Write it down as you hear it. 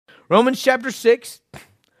Romans chapter 6,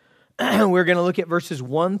 we're going to look at verses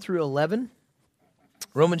 1 through 11.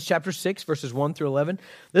 Romans chapter 6, verses 1 through 11.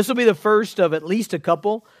 This will be the first of at least a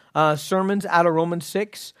couple sermons out of Romans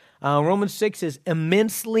 6. Romans 6 is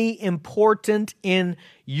immensely important in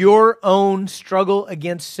your own struggle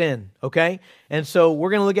against sin, okay? And so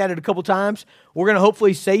we're going to look at it a couple times. We're going to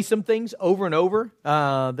hopefully say some things over and over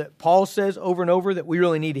that Paul says over and over that we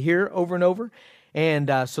really need to hear over and over.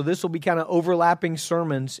 And so this will be kind of overlapping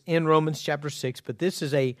sermons in Romans chapter 6, but this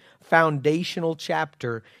is a foundational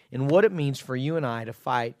chapter in what it means for you and I to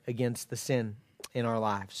fight against the sin in our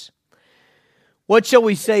lives. What shall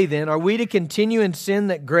we say then? Are we to continue in sin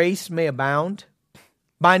that grace may abound?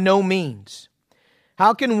 By no means.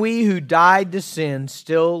 How can we who died to sin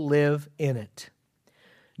still live in it?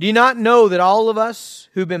 Do you not know that all of us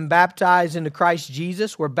who've been baptized into Christ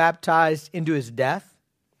Jesus were baptized into His death?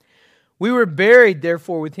 We were buried,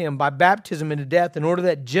 therefore, with Him by baptism into death, in order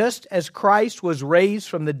that just as Christ was raised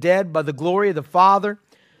from the dead by the glory of the Father,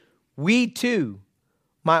 we too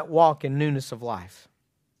might walk in newness of life.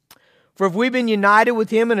 For if we've been united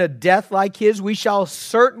with Him in a death like His, we shall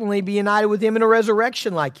certainly be united with Him in a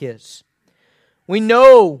resurrection like His. We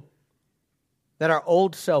know that our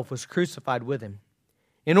old self was crucified with Him,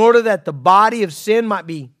 in order that the body of sin might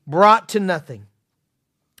be brought to nothing,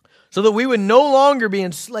 so that we would no longer be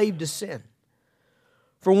enslaved to sin.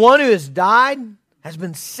 For one who has died has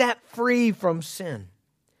been set free from sin.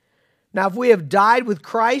 Now, if we have died with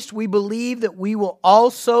Christ, we believe that we will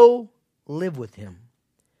also live with Him.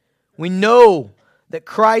 We know that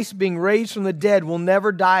Christ, being raised from the dead, will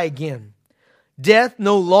never die again. Death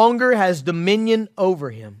no longer has dominion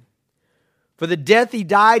over Him. For the death He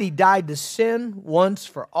died to sin once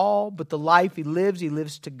for all, but the life He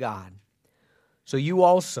lives to God. So you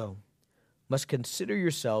also must consider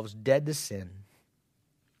yourselves dead to sin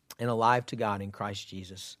and alive to God in Christ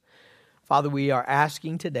Jesus. Father, we are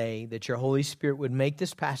asking today that Your Holy Spirit would make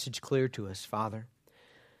this passage clear to us, Father.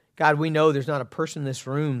 God, we know there's not a person in this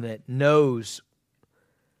room that knows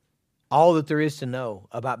all that there is to know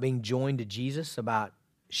about being joined to Jesus, about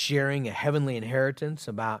sharing a heavenly inheritance,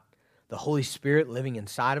 about the Holy Spirit living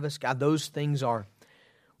inside of us. God, those things are,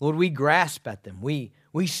 Lord, we grasp at them. We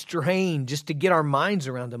strain just to get our minds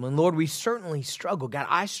around them. And Lord, we certainly struggle. God,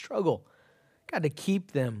 I struggle, God, to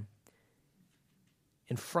keep them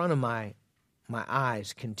in front of my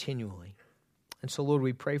eyes continually. And so, Lord,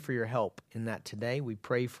 we pray for Your help in that today. We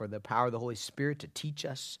pray for the power of the Holy Spirit to teach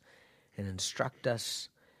us and instruct us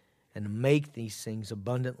and make these things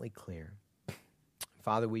abundantly clear.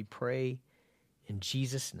 Father, we pray in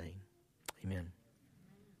Jesus' name. Amen.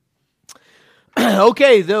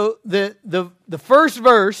 Okay, the first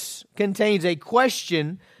verse contains a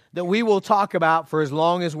question that we will talk about for as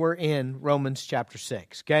long as we're in Romans chapter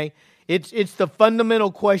 6, okay? It's the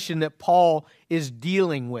fundamental question that Paul is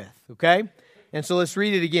dealing with, okay? And so let's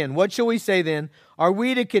read it again. What shall we say then? Are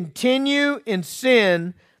we to continue in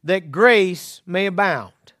sin that grace may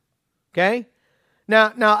abound? Okay?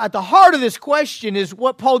 Now at the heart of this question is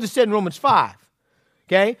what Paul just said in Romans 5.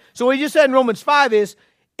 Okay? So what he just said in Romans 5 is,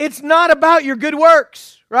 it's not about your good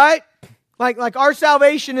works, right? Like our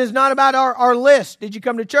salvation is not about our list. Did you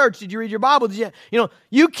come to church? Did you read your Bible?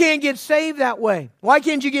 You can't get saved that way. Why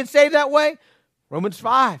can't you get saved that way? Romans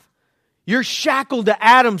 5. You're shackled to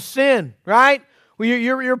Adam's sin, right? Well,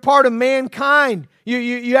 you're part of mankind.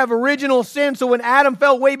 You have original sin. So when Adam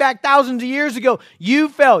fell way back thousands of years ago, you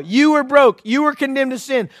fell. You were broke. You were condemned to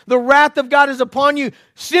sin. The wrath of God is upon you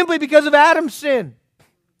simply because of Adam's sin.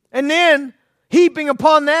 And then, heaping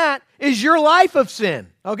upon that is your life of sin.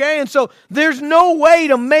 Okay? And so there's no way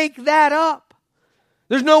to make that up.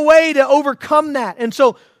 There's no way to overcome that. And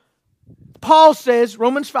so Paul says,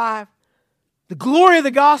 Romans 5, the glory of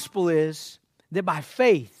the gospel is that by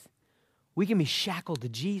faith, we can be shackled to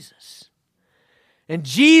Jesus. And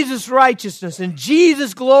Jesus' righteousness and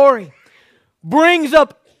Jesus' glory brings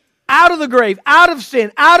up out of the grave, out of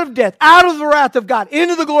sin, out of death, out of the wrath of God,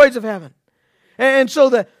 into the glories of heaven. And so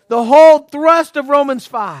the whole thrust of Romans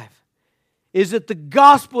 5 is that the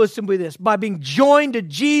gospel is simply this: by being joined to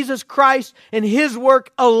Jesus Christ and His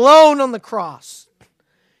work alone on the cross,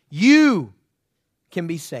 you can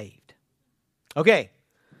be saved. Okay,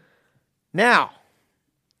 now,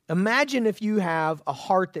 imagine if you have a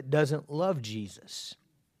heart that doesn't love Jesus.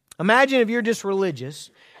 Imagine if you're just religious.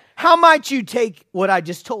 How might you take what I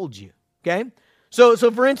just told you? Okay? So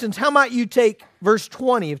for instance, how might you take verse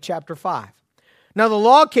 20 of chapter 5? Now the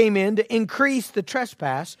law came in to increase the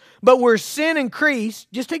trespass, but where sin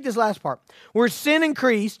increased, just take this last part. Where sin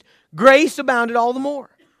increased, grace abounded all the more.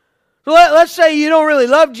 So let's say you don't really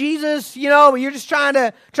love Jesus, but you're just trying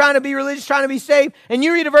to be religious, trying to be saved, and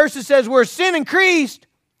you read a verse that says, where sin increased,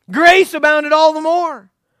 grace abounded all the more.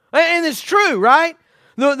 And it's true, right?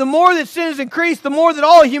 The more that sin has increased, the more that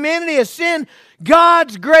all humanity has sinned,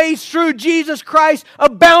 God's grace through Jesus Christ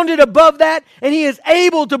abounded above that, and He is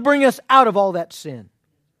able to bring us out of all that sin.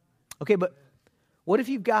 Okay, but what if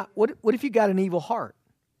you've got an evil heart?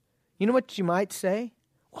 You know what you might say?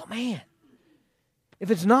 Well, man, if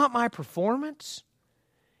it's not my performance,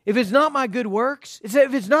 if it's not my good works, if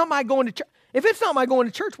it's not my going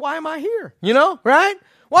to church, why am I here? Right?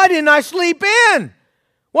 Why didn't I sleep in?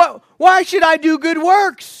 Why should I do good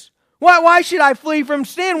works? Why should I flee from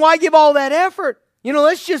sin? Why give all that effort?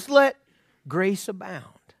 Let's just let grace abound.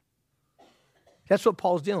 That's what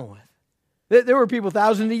Paul's dealing with. There were people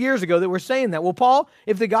thousands of years ago that were saying that. Well, Paul,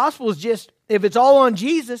 if the gospel is if it's all on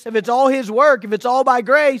Jesus, if it's all His work, if it's all by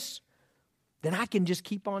grace, then I can just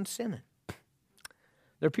keep on sinning.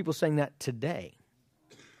 There are people saying that today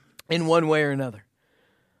in one way or another.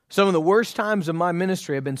 Some of the worst times of my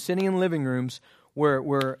ministry have been sitting in living rooms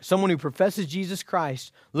where someone who professes Jesus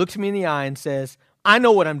Christ looks me in the eye and says, I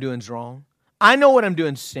know what I'm doing is wrong. I know what I'm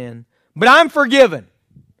doing is sin, but I'm forgiven.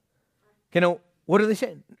 What are they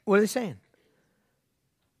saying? What are they saying?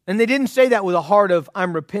 And they didn't say that with a heart of,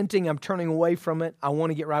 I'm repenting, I'm turning away from it, I want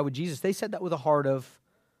to get right with Jesus. They said that with a heart of,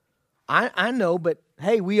 I know, but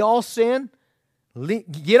hey, we all sin.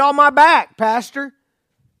 Get on my back, Pastor.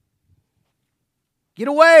 Get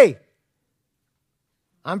away.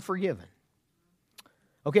 I'm forgiven.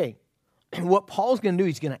 Okay, what Paul's going to do,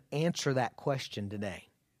 he's going to answer that question today.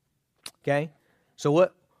 Okay,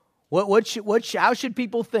 so how should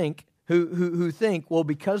people think who think, well,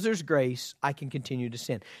 because there's grace, I can continue to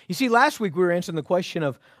sin? You see, last week we were answering the question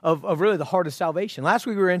of really the heart of salvation. Last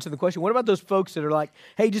week we were answering the question, what about those folks that are like,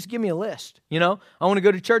 hey, just give me a list. I want to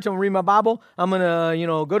go to church, I'm going to read my Bible, I'm going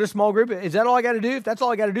to, go to small group. Is that all I got to do? If that's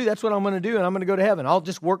all I got to do, that's what I'm going to do, and I'm going to go to heaven. I'll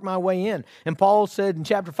just work my way in. And Paul said in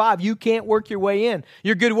chapter 5, you can't work your way in.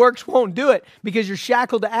 Your good works won't do it because you're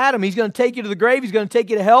shackled to Adam. He's going to take you to the grave. He's going to take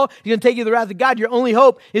you to hell. He's going to take you to the wrath of God. Your only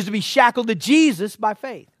hope is to be shackled to Jesus by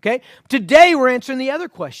faith. Okay? Today we're answering the other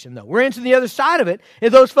question, though. We're answering the other side of it.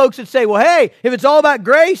 If those folks that say, well, hey, if it's all about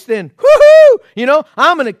grace, then whoo-hoo,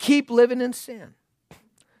 I'm going to keep living in sin.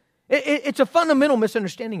 It's a fundamental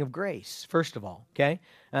misunderstanding of grace, first of all, okay?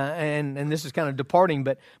 And this is kind of departing,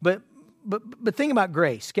 but think about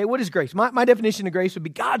grace, okay? What is grace? My definition of grace would be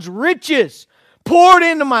God's riches poured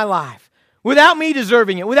into my life. Without me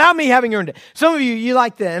deserving it, without me having earned it. Some of you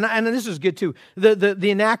like that, and this is good too, the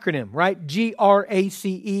acronym, right?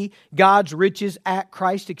 GRACE, God's riches at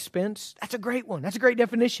Christ's expense. That's a great one. That's a great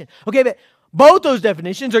definition. Okay, but both those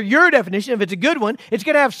definitions, or your definition, if it's a good one, it's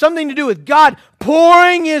going to have something to do with God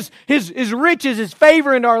pouring His riches, His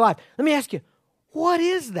favor into our life. Let me ask you, what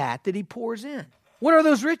is that He pours in? What are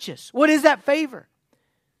those riches? What is that favor?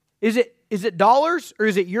 Is it dollars or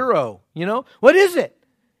is it euro? What is it?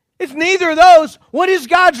 It's neither of those. What is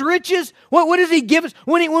God's riches? What does He give us?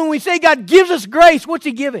 When we say God gives us grace, what's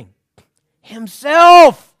He giving?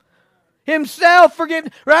 Himself. Himself,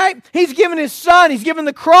 forgiveness, right? He's given His Son. He's given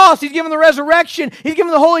the cross. He's given the resurrection. He's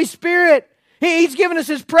given the Holy Spirit. He's given us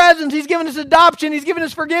His presence. He's given us adoption. He's given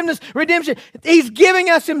us forgiveness, redemption. He's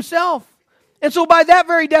giving us Himself. And so by that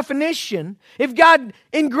very definition, if God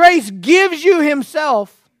in grace gives you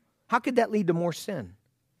Himself, how could that lead to more sin?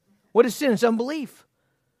 What is sin? It's unbelief.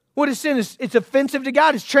 What is sin? It's offensive to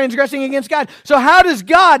God. It's transgressing against God. So how does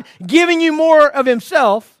God giving you more of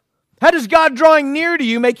Himself, how does God drawing near to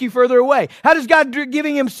you make you further away? How does God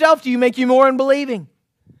giving Himself to you make you more unbelieving?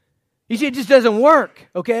 You see, it just doesn't work,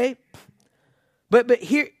 okay? But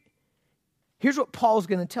here's what Paul's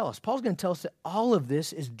going to tell us. Paul's going to tell us that all of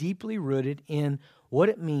this is deeply rooted in what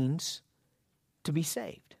it means to be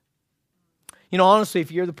saved. Honestly,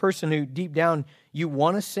 if you're the person who deep down you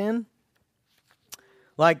want to sin,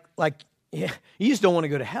 you just don't want to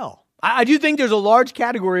go to hell. I do think there's a large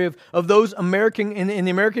category of those in the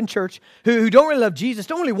American church who don't really love Jesus,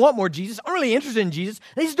 don't really want more Jesus, aren't really interested in Jesus.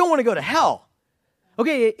 They just don't want to go to hell.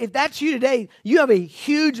 Okay, if that's you today, you have a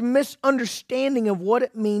huge misunderstanding of what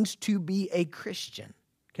it means to be a Christian.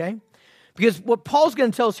 Okay? Because what Paul's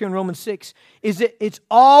going to tell us here in Romans 6 is that it's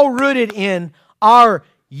all rooted in our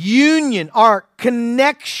union, our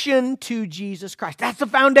connection to Jesus Christ. That's the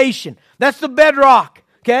foundation. That's the bedrock.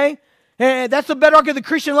 Okay? And that's the bedrock of the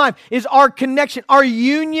Christian life, is our connection, our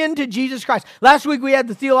union to Jesus Christ. Last week we had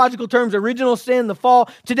the theological terms, original sin, the fall.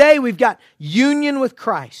 Today we've got union with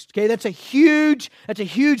Christ. Okay, that's a huge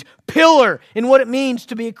pillar in what it means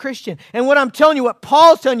to be a Christian. And what I'm telling you, what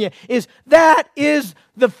Paul's telling you, is that is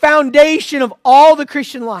the foundation of all the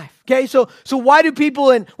Christian life. Okay, so why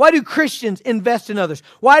do Christians invest in others?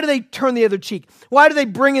 Why do they turn the other cheek? Why do they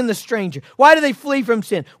bring in the stranger? Why do they flee from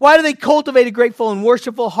sin? Why do they cultivate a grateful and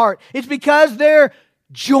worshipful heart? It's because they're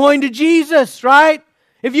joined to Jesus, right?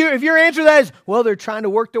 If your answer to that is, well, they're trying to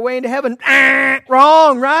work their way into heaven,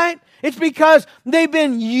 wrong, right? It's because they've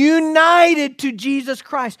been united to Jesus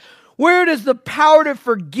Christ. Where does the power to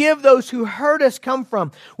forgive those who hurt us come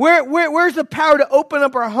from? Where's the power to open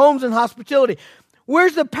up our homes in hospitality?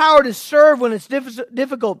 Where's the power to serve when it's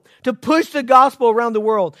difficult? To push the gospel around the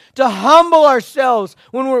world? To humble ourselves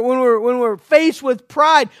when we're faced with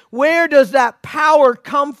pride? Where does that power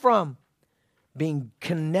come from? Being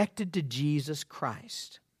connected to Jesus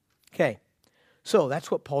Christ. Okay, so that's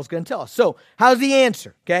what Paul's going to tell us. So how's the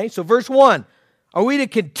answer? Okay, so verse 1, are we to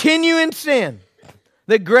continue in sin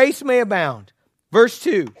that grace may abound? Verse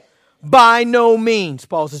 2, by no means,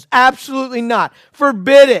 Paul says, absolutely not.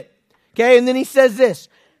 Forbid it. Okay, and then he says this,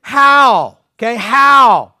 how? Okay,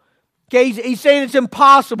 how? Okay, he's saying it's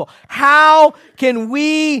impossible. How can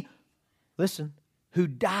we, listen, who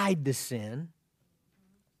died to sin,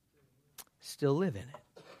 still live in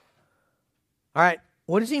it? All right,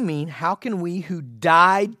 what does he mean? How can we who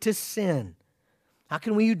died to sin? How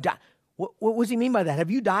can we who died? What does he mean by that?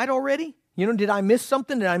 Have you died already? Did I miss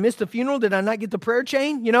something? Did I miss the funeral? Did I not get the prayer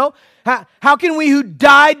chain? How can we who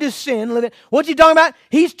died to sin live it? What's he talking about?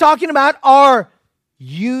 He's talking about our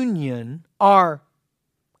union, our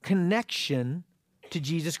connection to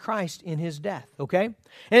Jesus Christ in his death, okay?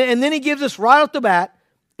 And then he gives us right off the bat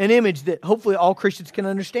an image that hopefully all Christians can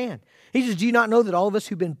understand. He says, do you not know that all of us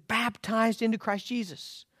who've been baptized into Christ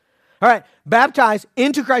Jesus? All right, baptized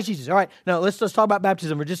into Christ Jesus. All right, now let's talk about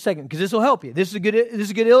baptism for just a second, because this will help you. This is a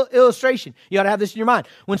good illustration. You ought to have this in your mind.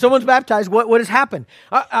 When someone's baptized, what has happened?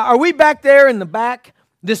 Are we back there in the back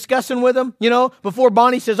discussing with them? Before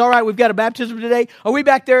Bonnie says, "All right, we've got a baptism today." Are we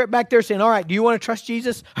back there saying, "All right, do you want to trust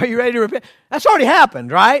Jesus? Are you ready to repent?" That's already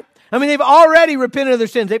happened, right? I mean, they've already repented of their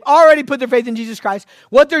sins. They've already put their faith in Jesus Christ.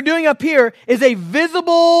 What they're doing up here is a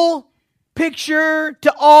visible picture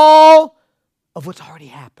to all of what's already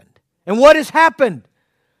happened. And what has happened?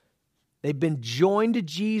 They've been joined to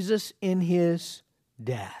Jesus in his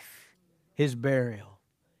death, his burial,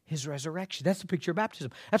 his resurrection. That's the picture of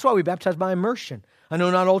baptism. That's why we baptize by immersion. I know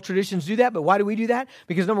not all traditions do that, but why do we do that?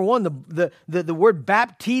 Because number one, the word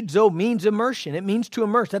baptizo means immersion. It means to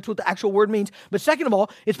immerse. That's what the actual word means. But second of all,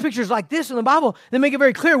 it's pictures like this in the Bible that make it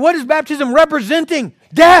very clear. What is baptism representing?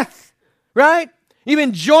 Death, right? You've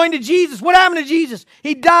been joined to Jesus. What happened to Jesus?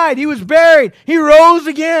 He died. He was buried. He rose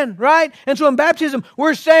again, right? And so in baptism,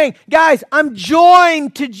 we're saying, guys, I'm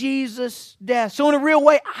joined to Jesus' death. So in a real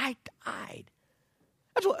way, I died.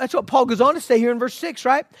 That's what Paul goes on to say here in verse 6,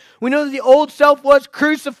 right? We know that the old self was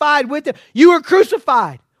crucified with him. You were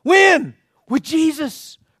crucified. When? With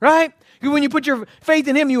Jesus, right? When you put your faith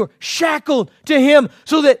in him, you were shackled to him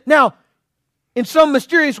so that now, in some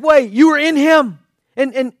mysterious way, you were in him.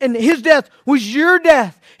 And his death was your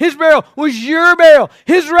death. His burial was your burial.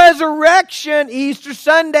 His resurrection, Easter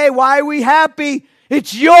Sunday, why are we happy?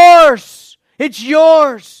 It's yours. It's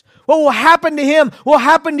yours. What will happen to him will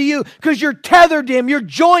happen to you because you're tethered to him. You're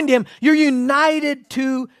joined to him. You're united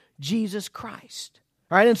to Jesus Christ.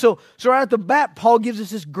 All right, and so right at the bat, Paul gives us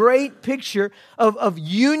this great picture of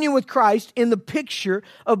union with Christ in the picture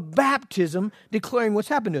of baptism, declaring what's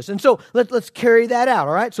happened to us. And so let's carry that out,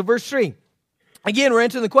 all right? So verse 3. Again, we're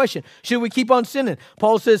answering the question, should we keep on sinning?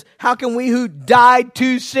 Paul says, how can we who died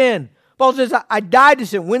to sin? Paul says, I died to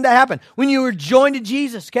sin. When did that happen? When you were joined to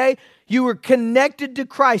Jesus, okay? You were connected to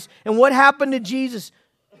Christ. And what happened to Jesus?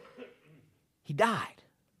 He died.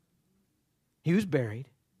 He was buried,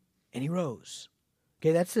 and he rose.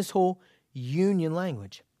 Okay, that's this whole union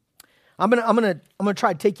language. I'm gonna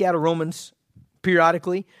try to take you out of Romans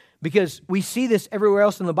periodically, because we see this everywhere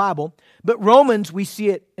else in the Bible. But Romans, we see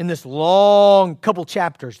it in this long couple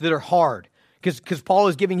chapters that are hard because Paul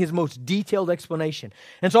is giving his most detailed explanation.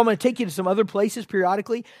 And so I'm going to take you to some other places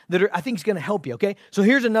periodically that I think is going to help you, okay? So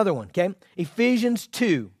here's another one, okay? Ephesians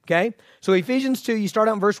 2, okay? So Ephesians 2, you start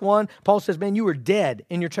out in verse 1. Paul says, man, you were dead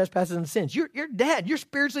in your trespasses and sins. You're dead. You're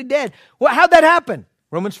spiritually dead. Well, how'd that happen?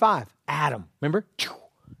 Romans 5, Adam, remember?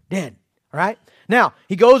 Dead, all right? Now,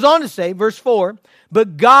 he goes on to say, verse 4,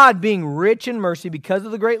 but God, being rich in mercy because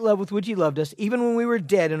of the great love with which he loved us, even when we were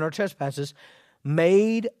dead in our trespasses,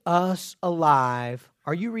 made us alive.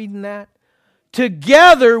 Are you reading that?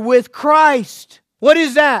 Together with Christ. What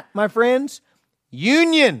is that, my friends?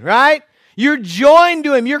 Union, right? You're joined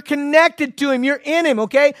to him. You're connected to him. You're in him,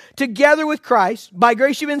 okay? Together with Christ. By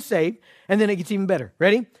grace you've been saved. And then it gets even better.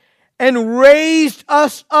 Ready? And raised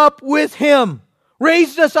us up with him.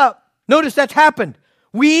 raised us up. Notice that's happened.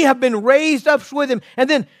 We have been raised up with Him. And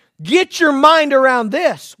then get your mind around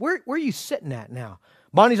this. Where are you sitting at now?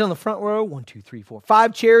 Bonnie's on the front row. 1, 2, 3, 4,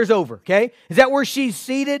 5 chairs over, okay? Is that where she's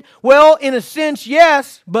seated? Well, in a sense,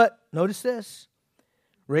 yes. But notice this.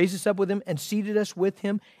 Raised us up with Him and seated us with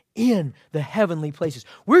Him in the heavenly places.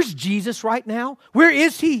 Where's Jesus right now? Where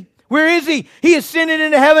is He? Where is He? He ascended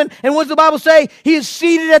into heaven. And what does the Bible say? He is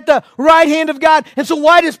seated at the right hand of God. And so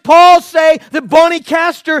why does Paul say that Bonnie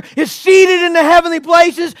Castor is seated in the heavenly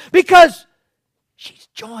places? Because she's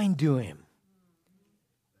joined to Him.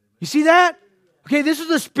 You see that? Okay, this is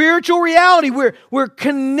a spiritual reality. We're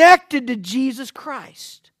connected to Jesus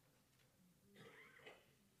Christ.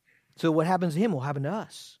 So what happens to Him will happen to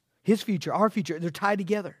us. His future, our future, they're tied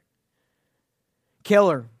together.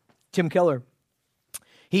 Tim Keller,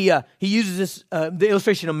 he uses this the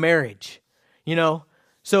illustration of marriage. You know,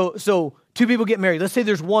 so two people get married. Let's say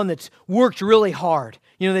there's one that's worked really hard.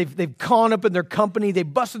 You know, they've gone up in their company, they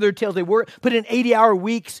busted their tails, they put in 80-hour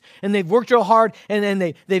weeks, and they've worked real hard, and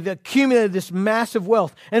then they've accumulated this massive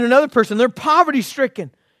wealth. And another person, they're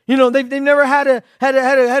poverty-stricken. You know, they've never had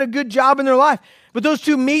a good job in their life. But those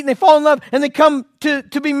two meet and they fall in love and they come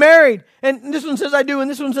to be married. And this one says, I do,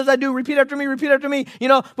 and this one says, I do. Repeat after me, repeat after me. You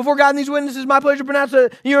know, before God and these witnesses, my pleasure to pronounce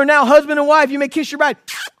that you are now husband and wife. You may kiss your bride.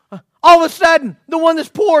 All of a sudden, the one that's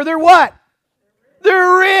poor, they're what?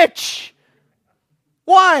 They're rich.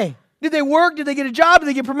 Why? Did they work? Did they get a job? Did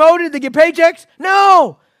they get promoted? Did they get paychecks?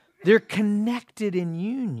 No. They're connected in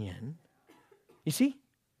union. You see?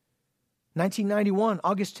 1991,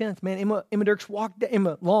 August 10th, man,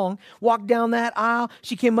 Emma Long walked down that aisle.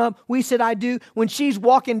 She came up. We said, I do. When she's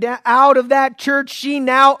walking down out of that church, she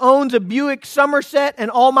now owns a Buick Somerset and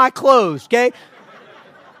all my clothes, okay?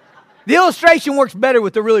 The illustration works better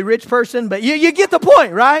with a really rich person, but you get the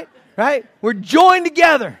point, right? Right? We're joined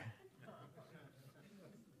together.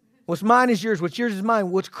 What's mine is yours. What's yours is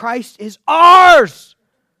mine. What's Christ is ours.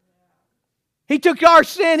 He took our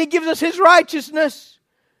sin. He gives us His righteousness,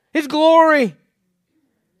 His glory.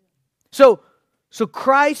 So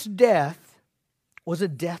Christ's death was a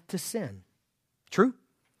death to sin. True?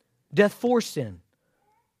 Death for sin.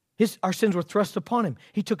 Our sins were thrust upon Him.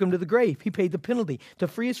 He took Him to the grave. He paid the penalty to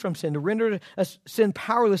free us from sin, to render us sin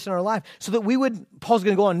powerless in our life, so that we would, Paul's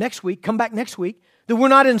going to go on next week, come back next week, that we're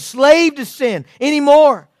not enslaved to sin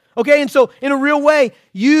anymore. Okay, and so in a real way,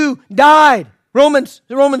 you died. Romans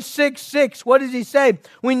 6:6, what does he say?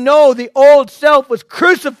 We know the old self was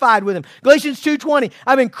crucified with Him. Galatians 2:20,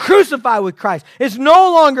 I've been crucified with Christ. It's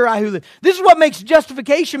no longer I who live. This is what makes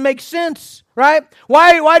justification make sense, right?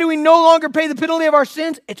 Why do we no longer pay the penalty of our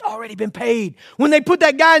sins? It's already been paid. When they put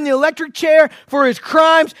that guy in the electric chair for his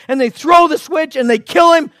crimes and they throw the switch and they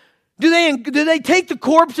kill him, do they take the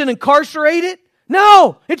corpse and incarcerate it?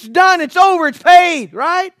 No, it's done, it's over, it's paid,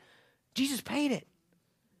 right? Jesus paid it.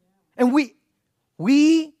 And we,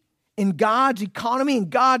 in God's economy, in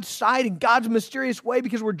God's sight, in God's mysterious way,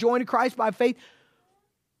 because we're joined to Christ by faith,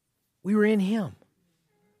 we were in Him.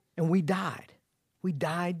 And we died. We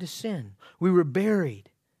died to sin. We were buried.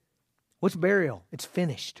 What's burial? It's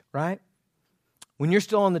finished, right? When you're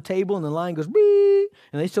still on the table and the line goes, beep,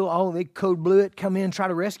 and they code blue it, come in, try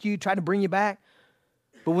to rescue you, try to bring you back.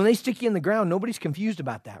 But when they stick you in the ground, nobody's confused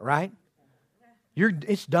about that, right?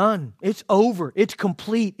 It's done. It's over. It's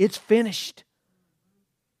complete. It's finished.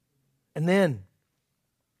 And then,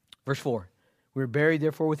 verse 4, we were buried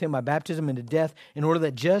therefore with Him by baptism into death, in order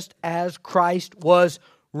that just as Christ was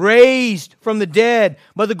raised from the dead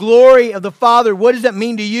by the glory of the Father, what does that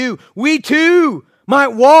mean to you? We too might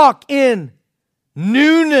walk in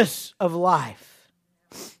newness of life.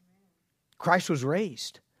 Christ was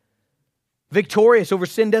raised, victorious over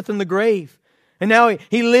sin, death, and the grave. And now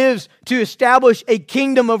He lives to establish a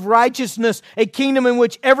kingdom of righteousness, a kingdom in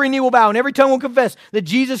which every knee will bow and every tongue will confess that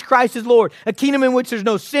Jesus Christ is Lord, a kingdom in which there's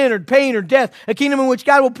no sin or pain or death, a kingdom in which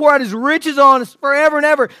God will pour out His riches on us forever and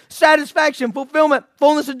ever, satisfaction, fulfillment,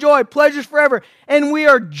 fullness of joy, pleasures forever. And we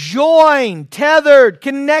are joined, tethered,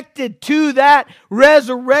 connected to that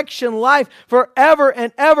resurrection life forever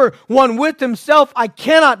and ever. One with Himself, I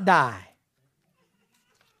cannot die.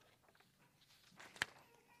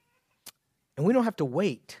 And we don't have to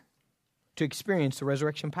wait to experience the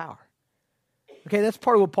resurrection power. Okay, that's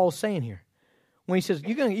part of what Paul's saying here. When he says,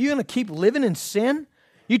 you're going to keep living in sin?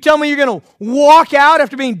 You tell me you're going to walk out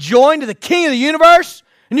after being joined to the King of the universe?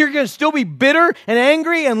 And you're going to still be bitter and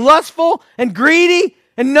angry and lustful and greedy?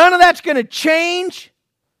 And none of that's going to change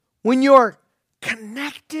when you're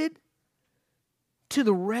connected to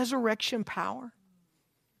the resurrection power?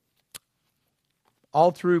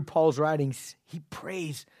 All through Paul's writings, he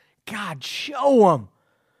prays, God, show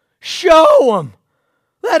them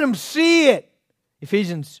Let them see it.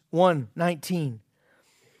 Ephesians 1:19.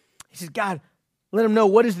 He says, God, let them know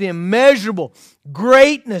what is the immeasurable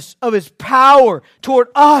greatness of His power toward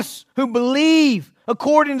us who believe,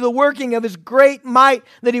 according to the working of His great might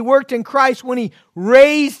that He worked in Christ when He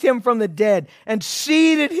raised Him from the dead and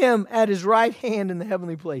seated Him at His right hand in the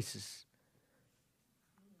heavenly places.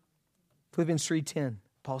 Philippians 3:10,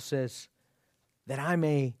 Paul says, that I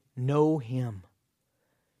may know Him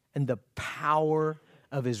and the power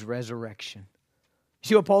of His resurrection. You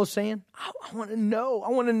see what Paul is saying? I want to know. I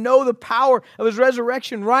want to know the power of His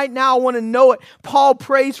resurrection. Right now, I want to know it. Paul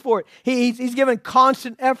prays for it. He's given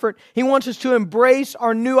constant effort. He wants us to embrace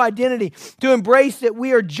our new identity, to embrace that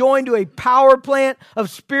we are joined to a power plant of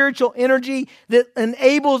spiritual energy that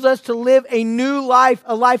enables us to live a new life,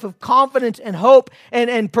 a life of confidence and hope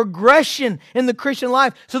and progression in the Christian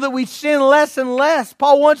life so that we sin less and less.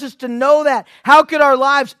 Paul wants us to know that. How could our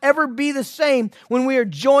lives ever be the same when we are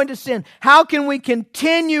joined to sin? How can we continue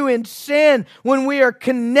in sin when we are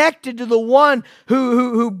connected to the one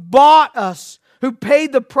who bought us, who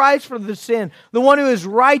paid the price for the sin, the one who is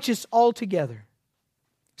righteous altogether?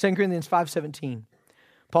 2 Corinthians 5:17.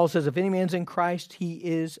 Paul says, if any man's in Christ, he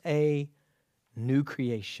is a new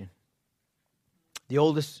creation. The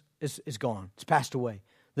oldest is gone. It's passed away.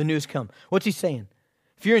 The new has come. What's he saying?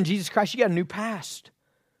 If you're in Jesus Christ, you got a new past.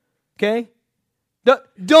 Okay?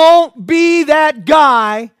 Don't be that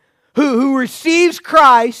guy who receives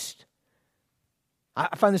Christ.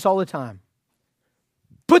 I find this all the time.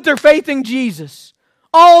 Put their faith in Jesus.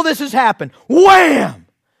 All this has happened. Wham!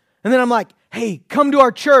 And then I'm like, hey, come to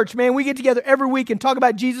our church, man. We get together every week and talk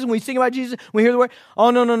about Jesus, and we sing about Jesus. We hear the word. Oh,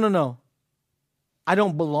 no. I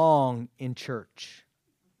don't belong in church.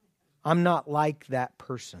 I'm not like that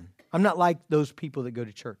person. I'm not like those people that go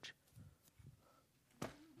to church.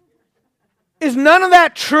 Is none of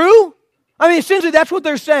that true? I mean, essentially, that's what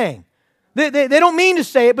they're saying. They don't mean to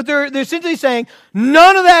say it, but they're essentially saying,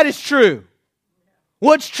 none of that is true.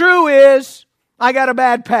 What's true is, I got a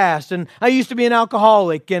bad past, and I used to be an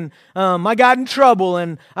alcoholic, and I got in trouble,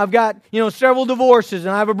 and I've got, several divorces,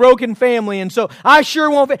 and I have a broken family, and so I sure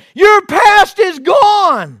won't. Your past is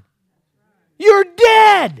gone. You're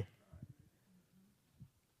dead.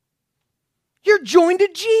 You're joined to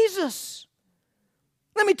Jesus.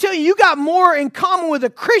 Let me tell you, you got more in common with a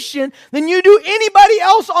Christian than you do anybody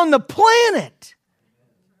else on the planet.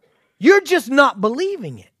 You're just not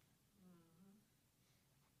believing it.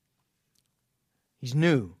 He's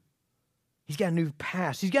new. He's got a new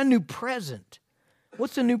past. He's got a new present.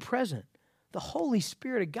 What's the new present? The Holy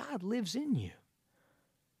Spirit of God lives in you.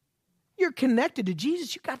 You're connected to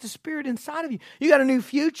Jesus. You got the Spirit inside of you. You got a new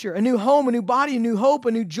future, a new home, a new body, a new hope,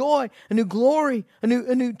 a new joy, a new glory, a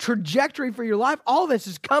new trajectory for your life. All this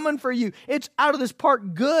is coming for you. It's out of this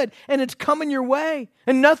part good, and it's coming your way.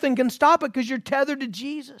 And nothing can stop it because you're tethered to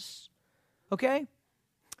Jesus. Okay?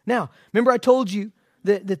 Now, remember I told you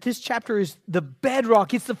that this chapter is the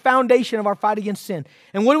bedrock. It's the foundation of our fight against sin.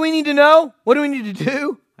 And what do we need to know? What do we need to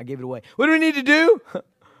do? I gave it away. What do we need to do?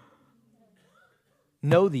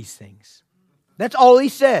 Know these things. That's all he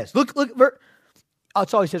says. Look.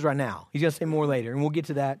 That's all he says right now. He's going to say more later, and we'll get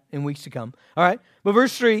to that in weeks to come. All right? But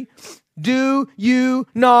verse 3, do you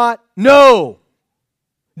not know?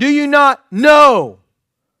 Do you not know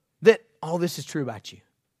that all this is true about you?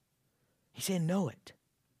 He's saying know it.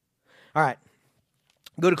 All right.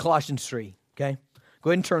 Go to Colossians 3, okay? Go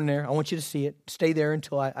ahead and turn there. I want you to see it. Stay there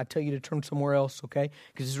until I tell you to turn somewhere else, okay?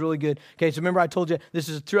 Because it's really good. Okay, so remember I told you this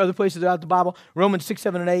is through other places throughout the Bible. Romans 6,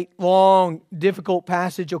 7, and 8, long, difficult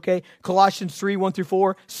passage, okay? Colossians 3, 1 through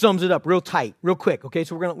 4 sums it up real tight, real quick, okay?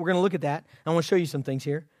 So we're gonna look at that. I want to show you some things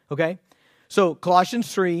here, okay? So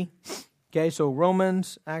Colossians 3, okay? So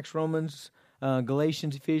Romans, Acts, Romans,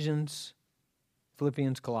 Galatians, Ephesians,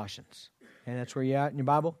 Philippians, Colossians. And that's where you're at in your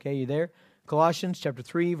Bible, okay? You there? Colossians chapter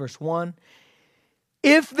 3, verse 1.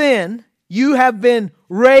 If then you have been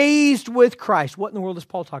raised with Christ. What in the world is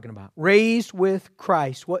Paul talking about? Raised with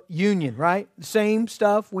Christ. What? Union, right? The same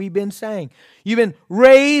stuff we've been saying. You've been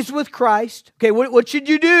raised with Christ. Okay, what should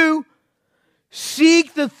you do?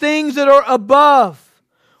 Seek the things that are above,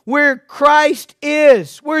 where Christ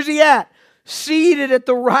is. Where's He at? Seated at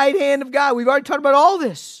the right hand of God. We've already talked about all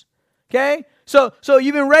this. Okay? So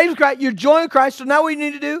you've been raised with Christ. You're joined with Christ. So now what you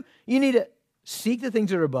need to do? You need to seek the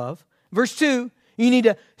things that are above. Verse 2, you need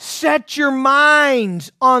to set your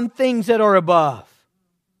minds on things that are above.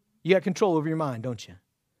 You got control over your mind, don't you?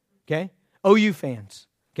 Okay? OU fans,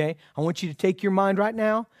 okay? I want you to take your mind right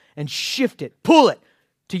now and shift it, pull it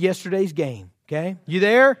to yesterday's game, okay? You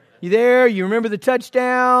there? You there? You remember the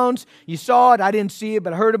touchdowns? You saw it. I didn't see it,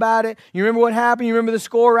 but I heard about it. You remember what happened? You remember the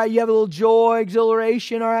score, right? You have a little joy,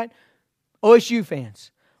 exhilaration, all right? OSU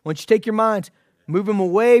fans, I want you to take your minds, move them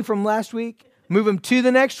away from last week, move them to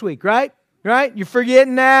the next week, right? Right? You're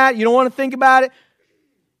forgetting that. You don't want to think about it.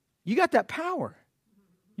 You got that power.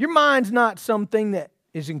 Your mind's not something that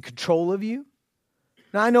is in control of you.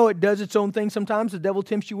 Now, I know it does its own thing sometimes. The devil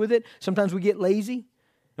tempts you with it. Sometimes we get lazy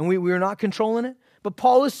and we're not controlling it. But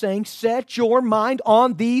Paul is saying, set your mind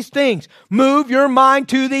on these things. Move your mind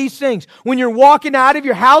to these things. When you're walking out of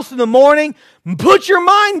your house in the morning, put your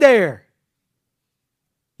mind there.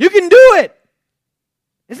 You can do it.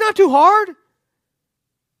 It's not too hard.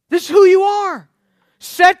 This is who you are.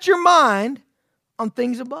 Set your mind on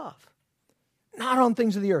things above, not on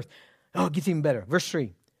things of the earth. Oh, it gets even better. Verse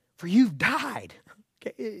 3, for you've died.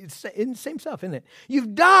 Okay, it's the same stuff, isn't it?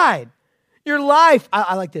 You've died. Your life,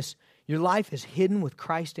 I like this. Your life is hidden with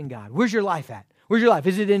Christ in God. Where's your life at? Where's your life?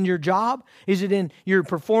 Is it in your job? Is it in your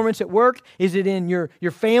performance at work? Is it in your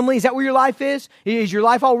family? Is that where your life is? Is your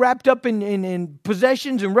life all wrapped up in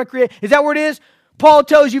possessions and recreation? Is that where it is? Paul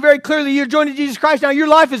tells you very clearly you're joined to Jesus Christ. Now your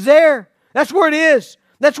life is there. That's where it is.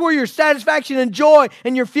 That's where your satisfaction and joy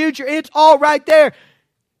and your future, it's all right there.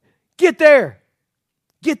 Get there.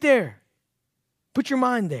 Get there. Put your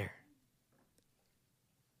mind there.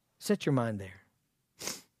 Set your mind there.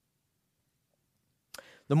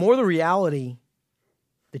 The more the reality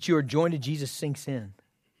that you are joined to Jesus sinks in,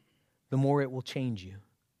 the more it will change you.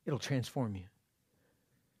 It'll transform you.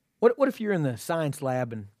 What if you're in the science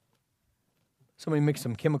lab and somebody mixed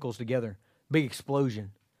some chemicals together, big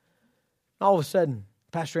explosion. All of a sudden,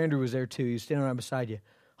 Pastor Andrew was there too. He was standing right beside you.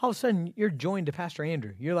 All of a sudden, you're joined to Pastor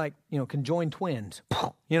Andrew. You're like, conjoined twins.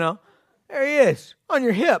 There he is on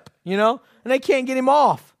your hip, and they can't get him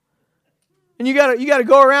off. And you gotta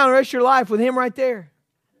go around the rest of your life with him right there.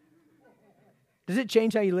 Does it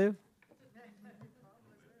change how you live?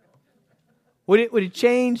 Would it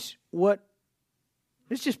change what?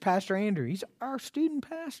 It's just Pastor Andrew. He's our student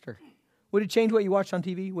pastor. Would it change what you watch on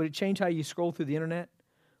TV? Would it change how you scroll through the internet?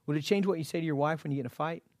 Would it change what you say to your wife when you get in a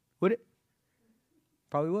fight? Would it?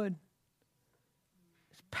 Probably would.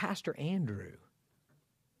 It's Pastor Andrew.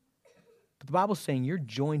 But the Bible's saying you're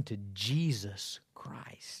joined to Jesus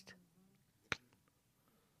Christ.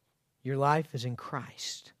 Your life is in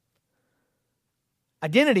Christ.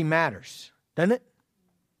 Identity matters, doesn't it?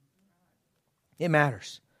 It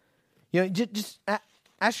matters. Just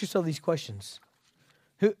ask yourself these questions.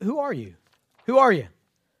 Who are you? Who are you?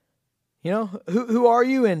 Who are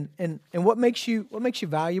you and what makes you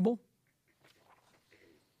valuable?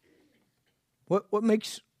 What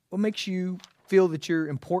makes you feel that you're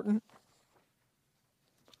important?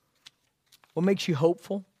 What makes you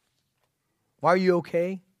hopeful? Why are you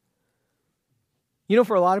okay?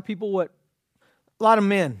 For a lot of people, a lot of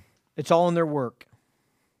men, it's all in their work.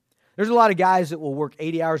 There's a lot of guys that will work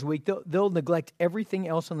 80 hours a week. They'll neglect everything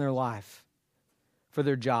else in their life for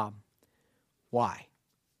their job. Why?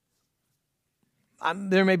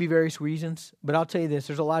 There may be various reasons, but I'll tell you this.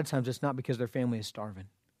 There's a lot of times it's not because their family is starving.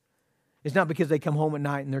 It's not because they come home at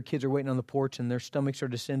night and their kids are waiting on the porch and their stomachs are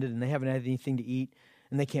distended and they haven't had anything to eat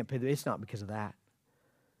and they can't pay. It's not because of that.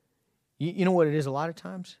 You know what it is a lot of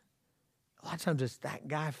times? A lot of times it's that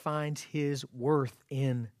guy finds his worth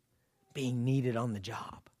in being needed on the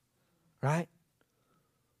job, right?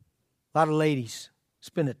 A lot of ladies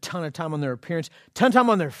spend a ton of time on their appearance, a ton of time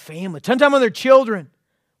on their family, a ton of time on their children.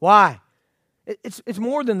 Why? It's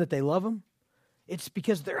more than that they love them. It's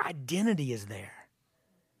because their identity is there.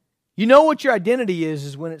 You know what your identity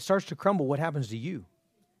is when it starts to crumble, what happens to you?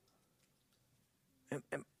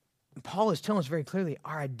 And Paul is telling us very clearly,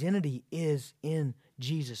 our identity is in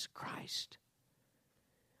Jesus Christ.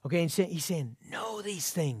 Okay, and he's saying, know these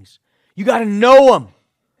things. You got to know them.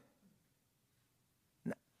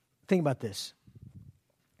 Think about this.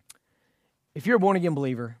 If you're a born-again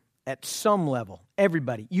believer, at some level,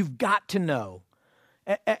 everybody, you've got to know,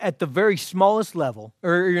 at the very smallest level,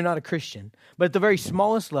 or you're not a Christian, but at the very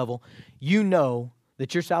smallest level, you know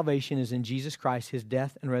that your salvation is in Jesus Christ, His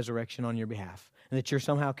death and resurrection on your behalf, and that you're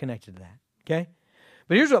somehow connected to that, okay?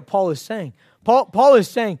 But here's what Paul is saying. Paul is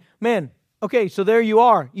saying, man, okay, so there you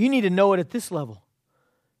are. You need to know it at this level.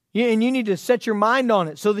 And you need to set your mind on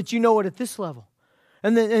it so that you know it at this level.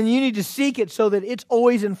 And you need to seek it so that it's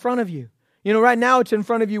always in front of you. Right now it's in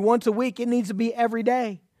front of you once a week. It needs to be every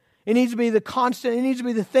day. It needs to be the constant. It needs to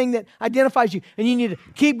be the thing that identifies you. And you need to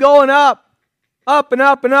keep going up and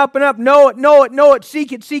up and up and up. Know it,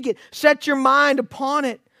 seek it. Set your mind upon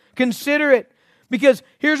it. Consider it. Because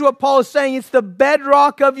here's what Paul is saying. It's the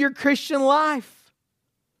bedrock of your Christian life.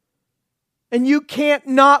 And you can't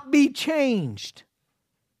not be changed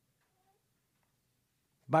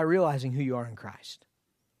by realizing who you are in Christ.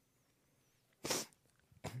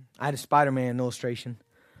 I had a Spider-Man illustration.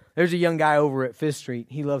 There's a young guy over at Fifth Street.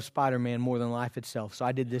 He loves Spider-Man more than life itself, so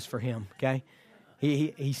I did this for him, okay?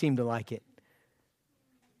 He seemed to like it.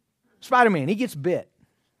 Spider-Man, he gets bit.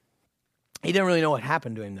 He doesn't really know what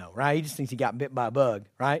happened to him, though, right? He just thinks he got bit by a bug,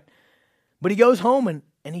 right? But he goes home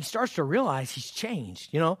and he starts to realize he's changed,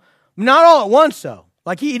 you know? Not all at once, though.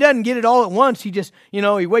 Like, he doesn't get it all at once. He just, you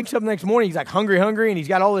know, he wakes up the next morning, he's like hungry, and he's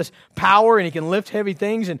got all this power, and he can lift heavy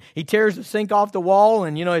things, and he tears the sink off the wall,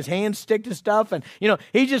 and, you know, his hands stick to stuff, and, you know,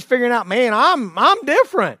 he's just figuring out, man, I'm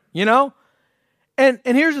different, you know? And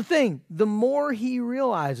here's the thing. The more he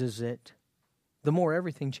realizes it, the more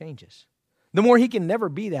everything changes. The more he can never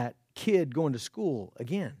be that kid going to school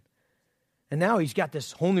again. And now he's got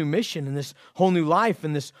this whole new mission and this whole new life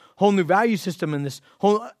and this whole new value system and this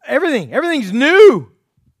whole, everything's new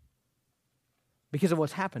because of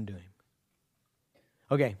what's happened to him.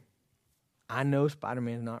 Okay, I know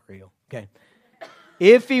Spider-Man's not real. Okay,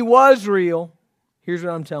 if he was real, here's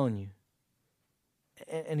what I'm telling you.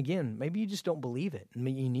 And again, maybe you just don't believe it. I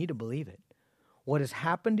mean, you need to believe it. What has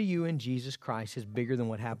happened to you in Jesus Christ is bigger than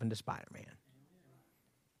what happened to Spider-Man.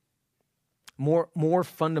 More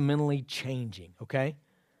fundamentally changing, okay?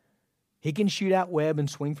 He can shoot out web and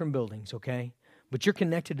swing from buildings, okay? But you're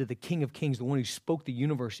connected to the King of Kings, the one who spoke the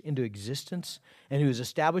universe into existence and who is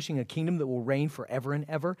establishing a kingdom that will reign forever and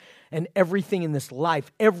ever. And everything in this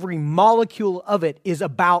life, every molecule of it is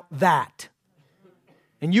about that.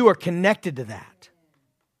 And you are connected to that.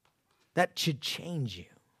 That should change you.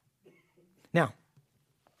 Now,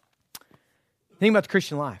 think about the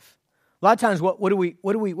Christian life. A lot of times, what do we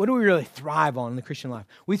really thrive on in the Christian life?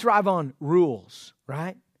 We thrive on rules,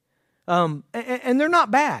 right? And they're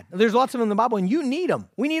not bad. There's lots of them in the Bible, and you need them.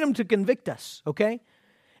 We need them to convict us, okay?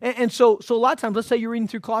 And so a lot of times, let's say you're reading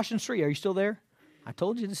through Colossians 3. Are you still there? I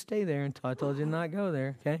told you to stay there until I told you to not go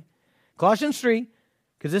there, okay? Colossians 3,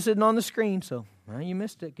 because this isn't on the screen, so you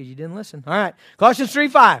missed it because you didn't listen. All right, Colossians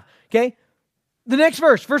 3:5, okay? The next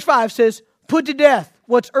verse 5 says, put to death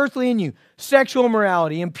what's earthly in you, sexual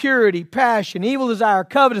immorality, impurity, passion, evil desire,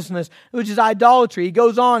 covetousness, which is idolatry. He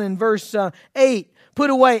goes on in verse 8, put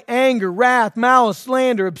away anger, wrath, malice,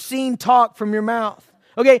 slander, obscene talk from your mouth.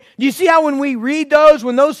 Okay, do you see how when we read those,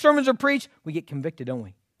 when those sermons are preached, we get convicted, don't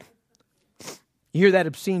we? You hear that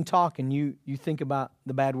obscene talk and you think about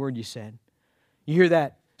the bad word you said. You hear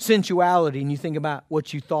that sensuality and you think about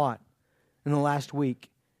what you thought in the last week.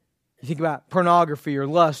 You think about pornography or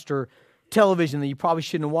lust or television that you probably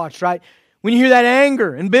shouldn't have watched, right? When you hear that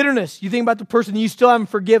anger and bitterness, you think about the person you still haven't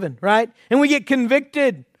forgiven, right? And we get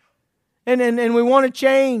convicted and we want to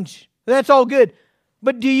change. That's all good.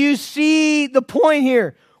 But do you see the point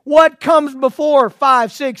here? What comes before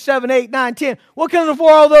 5, 6, 7, 8, 9, 10? What comes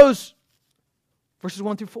before all those? Verses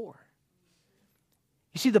 1 through 4.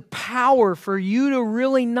 You see the power for you to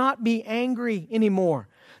really not be angry anymore.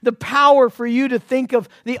 The power for you to think of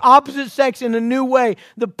the opposite sex in a new way.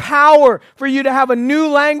 The power for you to have a new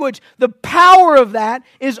language. The power of that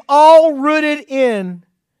is all rooted in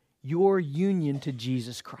your union to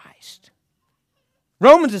Jesus Christ.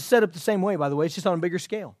 Romans is set up the same way, by the way. It's just on a bigger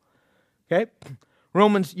scale. Okay?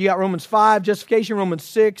 You got Romans 5, justification, Romans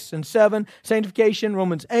 6 and 7, sanctification,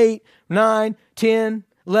 Romans 8, 9, 10,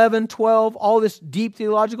 11, 12, all this deep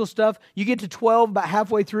theological stuff. You get to 12, about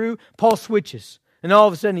halfway through, Paul switches. And all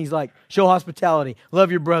of a sudden he's like, show hospitality,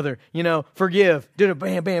 love your brother, forgive. Bam,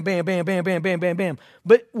 bam, bam, bam, bam, bam, bam, bam, bam.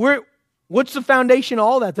 But what's the foundation of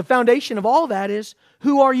all that? The foundation of all that is,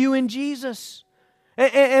 who are you in Jesus?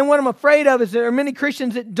 And what I'm afraid of is there are many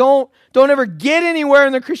Christians that don't ever get anywhere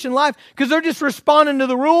in their Christian life because they're just responding to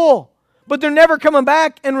the rule. But they're never coming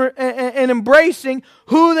back and embracing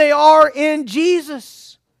who they are in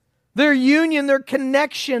Jesus. Their union, their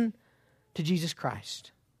connection to Jesus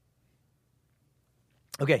Christ.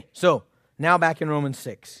 Okay, so now back in Romans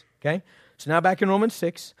 6, okay? So now back in Romans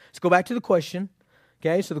 6, let's go back to the question,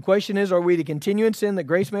 okay? So the question is, are we to continue in sin that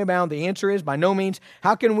grace may abound? The answer is, by no means.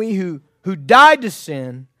 How can we who died to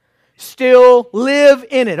sin still live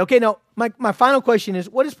in it? Okay, now my final question is,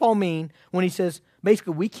 what does Paul mean when he says,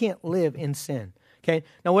 basically, we can't live in sin? Okay,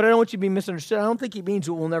 now what I don't want you to be misunderstood, I don't think he means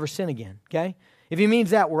we'll never sin again, okay? If he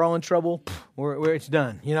means that, we're all in trouble, it's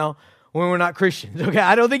done, when we're not Christians, okay?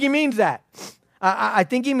 I don't think he means that. I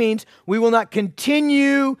think he means we will not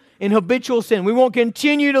continue in habitual sin. We won't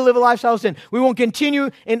continue to live a lifestyle of sin. We won't continue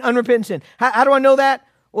in unrepentant sin. How do I know that?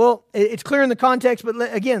 Well, it's clear in the context, but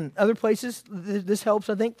again, other places, this helps,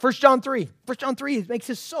 I think. 1 John 3. 1 John 3 makes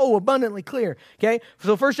this so abundantly clear. Okay?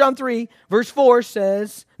 So 1 John 3, verse 4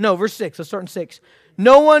 says, no, verse 6. Let's start in 6.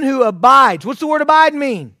 No one who abides. What's the word abide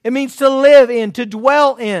mean? It means to live in, to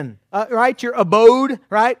dwell in. Right? Your abode,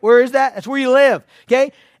 right? Where is that? That's where you live.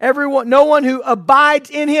 Okay? No one who abides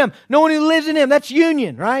in Him. No one who lives in Him. That's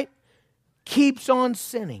union, right? Keeps on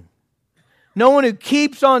sinning. No one who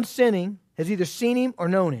keeps on sinning has either seen Him or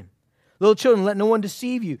known Him. Little children, let no one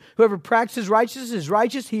deceive you. Whoever practices righteousness is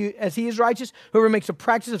righteous as he is righteous. Whoever makes a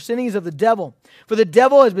practice of sinning is of the devil. For the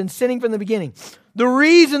devil has been sinning from the beginning. The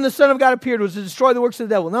reason the Son of God appeared was to destroy the works of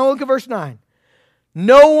the devil. Now look at verse 9.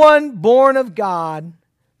 No one born of God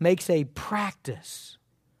makes a practice.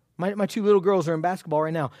 My two little girls are in basketball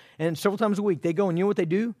right now. And several times a week they go, and you know what they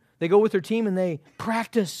do? They go with their team and they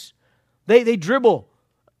practice. They dribble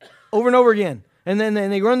over and over again. And then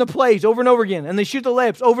they run the plays over and over again. And they shoot the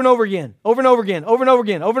layups over and over again. Over and over again. Over and over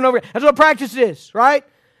again. Over and over again. That's what practice is, right?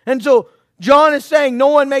 And so John is saying no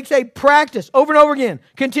one makes a practice over and over again.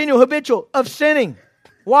 Continual, habitual of sinning.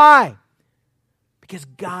 Why? Because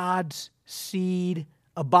God's seed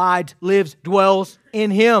abides, lives, dwells in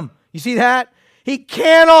Him. You see that? He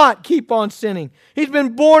cannot keep on sinning. He's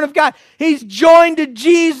been born of God. He's joined to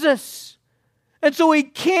Jesus. And so he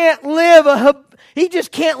can't live He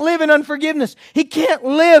just can't live in unforgiveness. He can't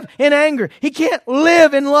live in anger. He can't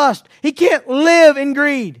live in lust. He can't live in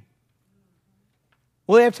greed.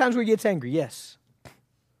 Will he have times where he gets angry? Yes.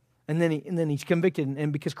 And then he's convicted,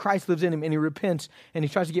 and because Christ lives in him, and he repents, and he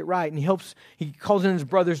tries to get right, and he calls in his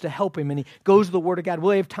brothers to help him, and he goes to the Word of God.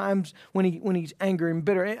 Will he have times when he's angry and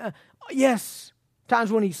bitter? Yes.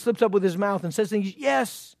 Times when he slips up with his mouth and says things?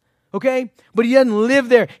 Yes. Okay? But he doesn't live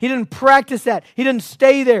there. He didn't practice that. He didn't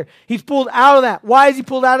stay there. He's pulled out of that. Why is he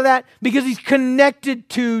pulled out of that? Because he's connected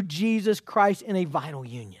to Jesus Christ in a vital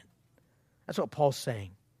union. That's what Paul's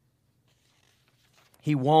saying.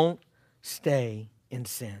 He won't stay in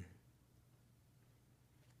sin.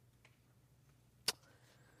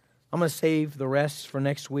 I'm going to save the rest for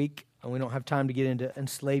next week. And we don't have time to get into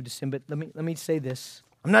enslaved to sin. But let me say this.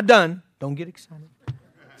 I'm not done. Don't get excited.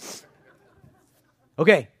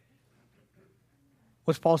 Okay.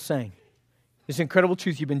 What's Paul saying? This incredible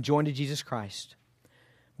truth, you've been joined to Jesus Christ.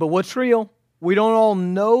 But what's real? We don't all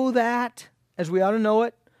know that as we ought to know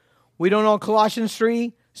it. We don't all, Colossians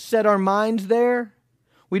 3, set our minds there.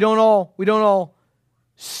 We don't all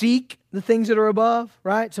seek the things that are above,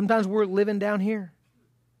 right? Sometimes we're living down here.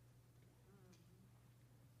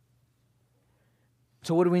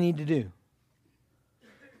 So what do we need to do?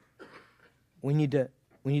 We need to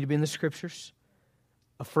be in the Scriptures,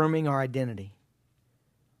 affirming our identity.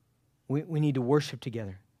 We need to worship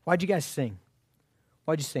together. Why'd you guys sing?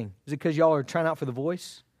 Why'd you sing? Is it because y'all are trying out for the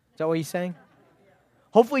voice? Is that why you sang?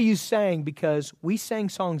 Hopefully you sang because we sang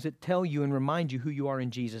songs that tell you and remind you who you are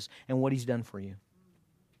in Jesus and what He's done for you.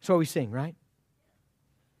 That's why we sing, right?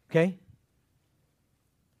 Okay?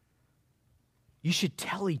 You should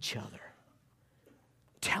tell each other.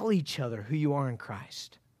 Tell each other who you are in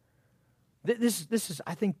Christ. This is,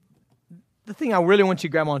 I think, the thing I really want you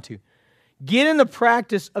to grab onto. Get in the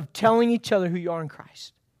practice of telling each other who you are in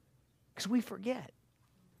Christ. Because we forget.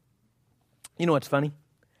 You know what's funny?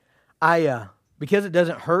 Because it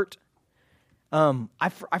doesn't hurt,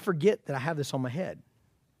 I forget that I have this on my head.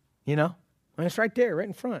 You know? And it's right there, right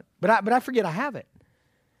in front. But I forget I have it.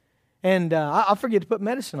 And I'll forget to put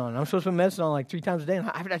medicine on. I'm supposed to put medicine on like 3 times a day, and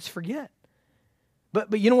I just forget.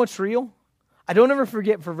 But you know what's real? I don't ever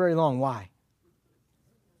forget for very long. Why?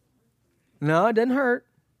 No, it doesn't hurt.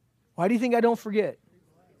 Why do you think I don't forget?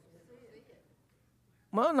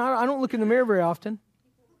 Well, no, I don't look in the mirror very often.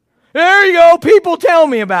 There you go. People tell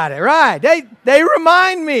me about it. Right. They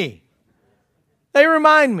remind me. They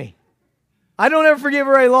remind me. I don't ever forget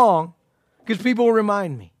very long because people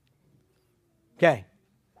remind me. Okay.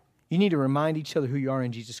 You need to remind each other who you are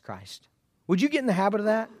in Jesus Christ. Would you get in the habit of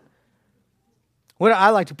that? What I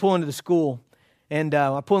like to pull into the school, and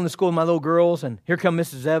I pull in the school with my little girls, and here come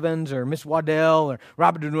Mrs. Evans or Miss Waddell or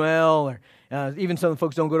Robert Dunnell, or even some of the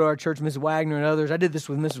folks don't go to our church, Mrs. Wagner and others. I did this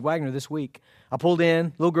with Mrs. Wagner this week. I pulled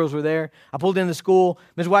in, little girls were there. I pulled in the school.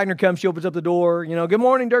 Mrs. Wagner comes, she opens up the door. Good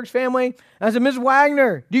morning, Dirk's family. And I said, Mrs.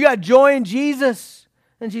 Wagner, do you got joy in Jesus?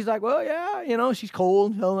 And she's like, well, yeah, she's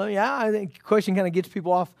cold. So, yeah, I think the question kind of gets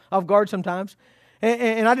people off guard sometimes.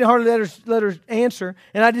 And I didn't hardly let her answer.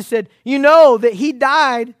 And I just said, you know that He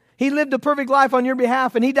died He lived a perfect life on your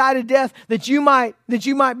behalf, and He died a death that you might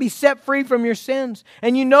be set free from your sins.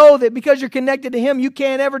 And you know that because you're connected to Him, you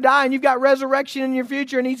can't ever die, and you've got resurrection in your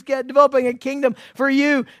future, and He's developing a kingdom for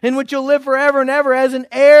you in which you'll live forever and ever as an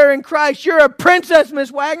heir in Christ. You're a princess,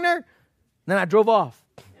 Miss Wagner. And then I drove off.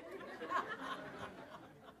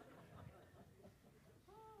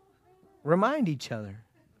 Remind each other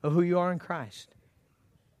of who you are in Christ.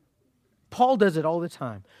 Paul does it all the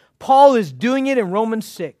time. Paul is doing it in Romans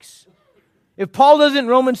 6. If Paul does it in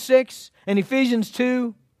Romans 6 and Ephesians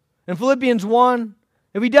 2 and Philippians 1,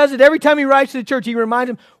 if he does it every time he writes to the church, he reminds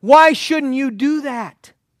them, why shouldn't you do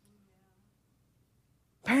that?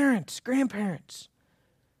 Parents, grandparents,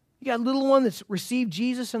 you got a little one that's received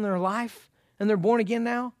Jesus in their life and they're born again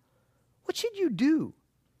now. What should you do?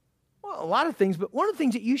 Well, a lot of things, but one of the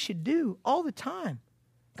things that you should do all the time.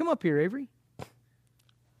 Come up here, Avery.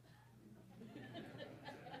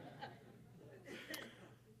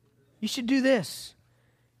 You should do this.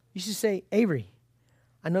 You should say, Avery,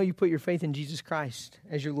 I know you put your faith in Jesus Christ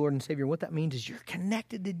as your Lord and Savior. What that means is you're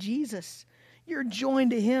connected to Jesus. You're joined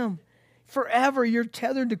to Him. Forever, you're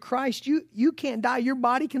tethered to Christ. You can't die. Your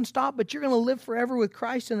body can stop, but you're going to live forever with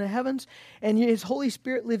Christ in the heavens. And His Holy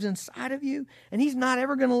Spirit lives inside of you. And He's not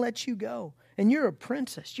ever going to let you go. And you're a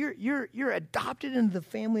princess. You're adopted into the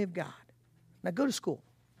family of God. Now go to school.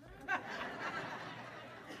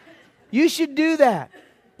 You should do that.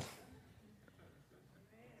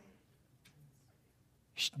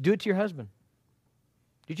 Do it to your husband.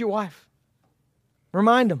 Do it to your wife.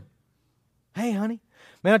 Remind them. Hey, honey.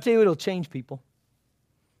 Man, I'll tell you, it'll change people.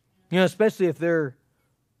 You know, especially if they're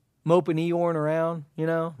moping Eeyoreing around, you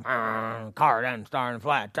know. Car doesn't start on a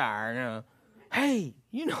flat tire, you know. Hey,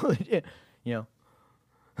 you know.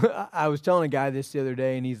 I was telling a guy this the other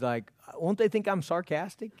day, and he's like, won't they think I'm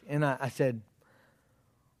sarcastic? And I said,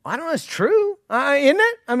 I don't know, it's true. Isn't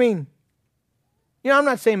it? I mean, you know, I'm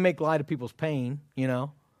not saying make light of people's pain, you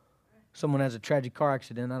know. Someone has a tragic car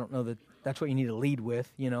accident. I don't know that that's what you need to lead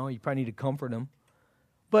with, you know. You probably need to comfort them.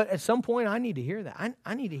 But at some point, I need to hear that.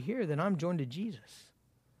 I need to hear that I'm joined to Jesus.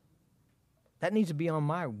 That needs to be on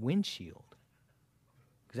my windshield.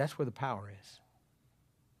 Because that's where the power is.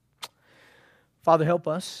 Father, help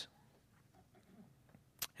us.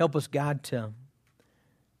 Help us, God, to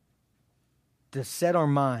set our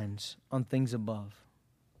minds on things above.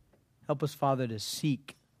 Help us, Father, to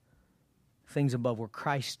seek things above where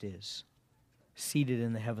Christ is, seated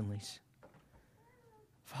in the heavenlies.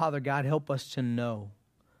 Father God, help us to know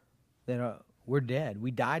that we're dead.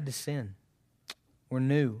 We died to sin. We're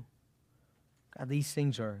new. God, these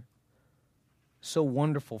things are so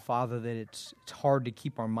wonderful, Father, that it's hard to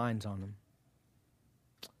keep our minds on them.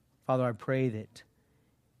 Father, I pray that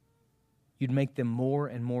you'd make them more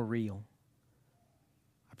and more real.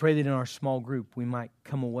 I pray that in our small group we might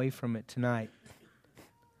come away from it tonight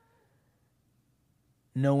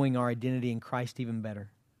knowing our identity in Christ even better,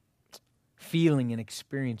 feeling and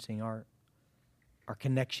experiencing our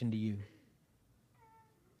connection to you.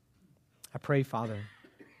 I pray, Father,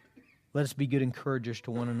 let us be good encouragers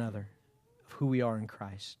to one another of who we are in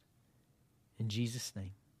Christ. In Jesus'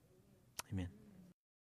 name, amen.